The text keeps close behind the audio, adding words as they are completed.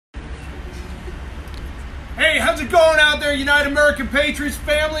Hey, how's it going out there, United American Patriots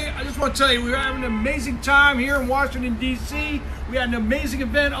family? I just want to tell you, we're having an amazing time here in Washington, D.C. We had an amazing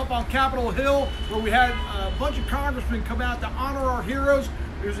event up on Capitol Hill where we had a bunch of congressmen come out to honor our heroes.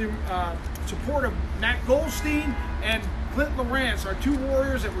 There's support of Matt Goldstein and Clint Lorance, our two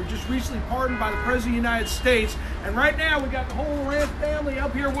warriors that were just recently pardoned by the President of the United States. And right now we got the whole Lorance family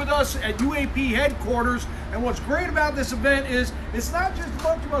up here with us at UAP headquarters. And what's great about this event is it's not just a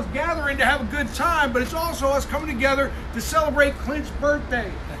bunch of us gathering to have a good time, but it's also us coming together to celebrate Clint's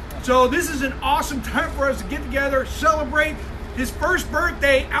birthday. So this is an awesome time for us to get together, celebrate his first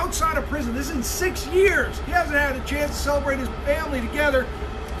birthday outside of prison. This is in 6 years. He hasn't had a chance to celebrate his family together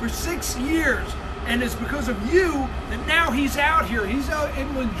for 6 years. And it's because of you that now he's out here. He's out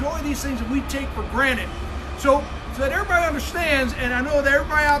able to enjoy these things that we take for granted. So that everybody understands, and I know that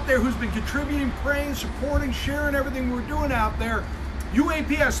everybody out there who's been contributing, praying, supporting, sharing everything we're doing out there,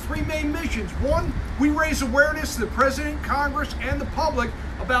 UAP has three main missions. One, we raise awareness to the President, Congress, and the public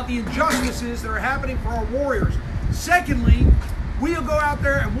about the injustices that are happening for our warriors. Secondly, we'll go out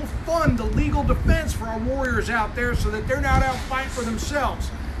there and we'll fund the legal defense for our warriors out there so that they're not out fighting for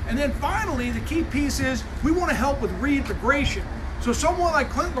themselves. And then finally, the key piece is we want to help with reintegration. So someone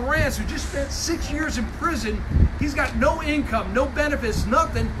like Clint Lorance, who just spent 6 years in prison, he's got no income, no benefits,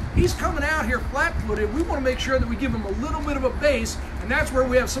 nothing. He's coming out here flat-footed. We want to make sure that we give him a little bit of a base, and that's where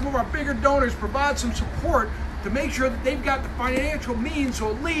we have some of our bigger donors provide some support to make sure that they've got the financial means, so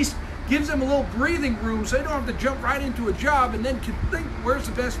at least gives them a little breathing room so they don't have to jump right into a job and then can think where's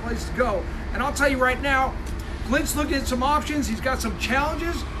the best place to go. And I'll tell you right now, Clint's looking at some options. He's got some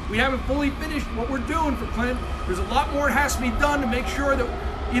challenges. We haven't fully finished what we're doing for Clint. There's a lot more that has to be done to make sure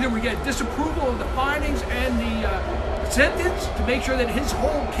that either we get disapproval of the findings and the sentence to make sure that his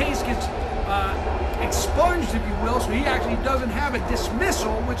whole case gets expunged, if you will, so he actually doesn't have a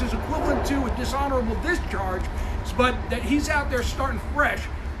dismissal, which is equivalent to a dishonorable discharge, but that he's out there starting fresh.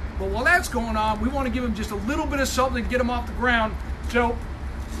 But while that's going on, we want to give him just a little bit of something to get him off the ground. So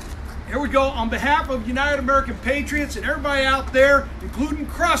here we go. On behalf of United American Patriots and everybody out there, including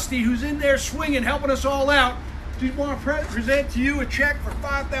Krusty, who's in there swinging, helping us all out, just want to present to you a check for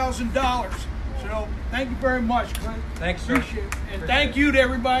 $5,000. So thank you very much, Clint. Thanks, sir. Appreciate it. And thank you to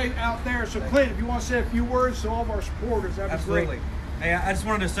everybody out there. So Clint, if you want to say a few words to all of our supporters, that'd be great. Absolutely. Hey, I just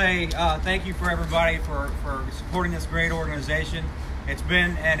wanted to say thank you for everybody for supporting this great organization. It's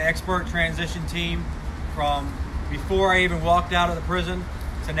been an expert transition team from before I even walked out of the prison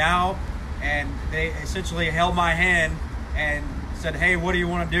to now, and they essentially held my hand and said, hey, what do you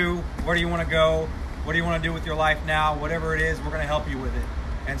want to do? Where do you want to go? What do you want to do with your life now? Whatever it is, we're going to help you with it.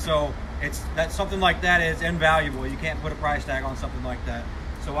 And so that something like that is invaluable. You can't put a price tag on something like that.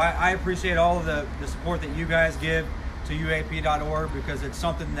 So I appreciate all of the support that you guys give to UAP.org, because it's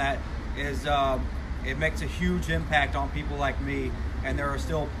something that is it makes a huge impact on people like me, and there are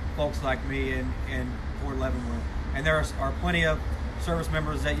still folks like me in Fort Leavenworth. And there are plenty of service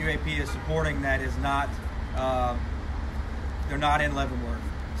members that UAP is supporting that is not, they're not in Leavenworth.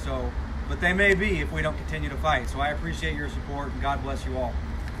 So, but they may be if we don't continue to fight. So I appreciate your support, and God bless you all.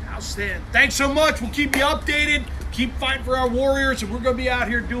 Outstanding. Thanks so much. We'll keep you updated, keep fighting for our warriors, and we're going to be out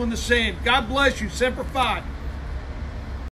here doing the same. God bless you. Semper Fi.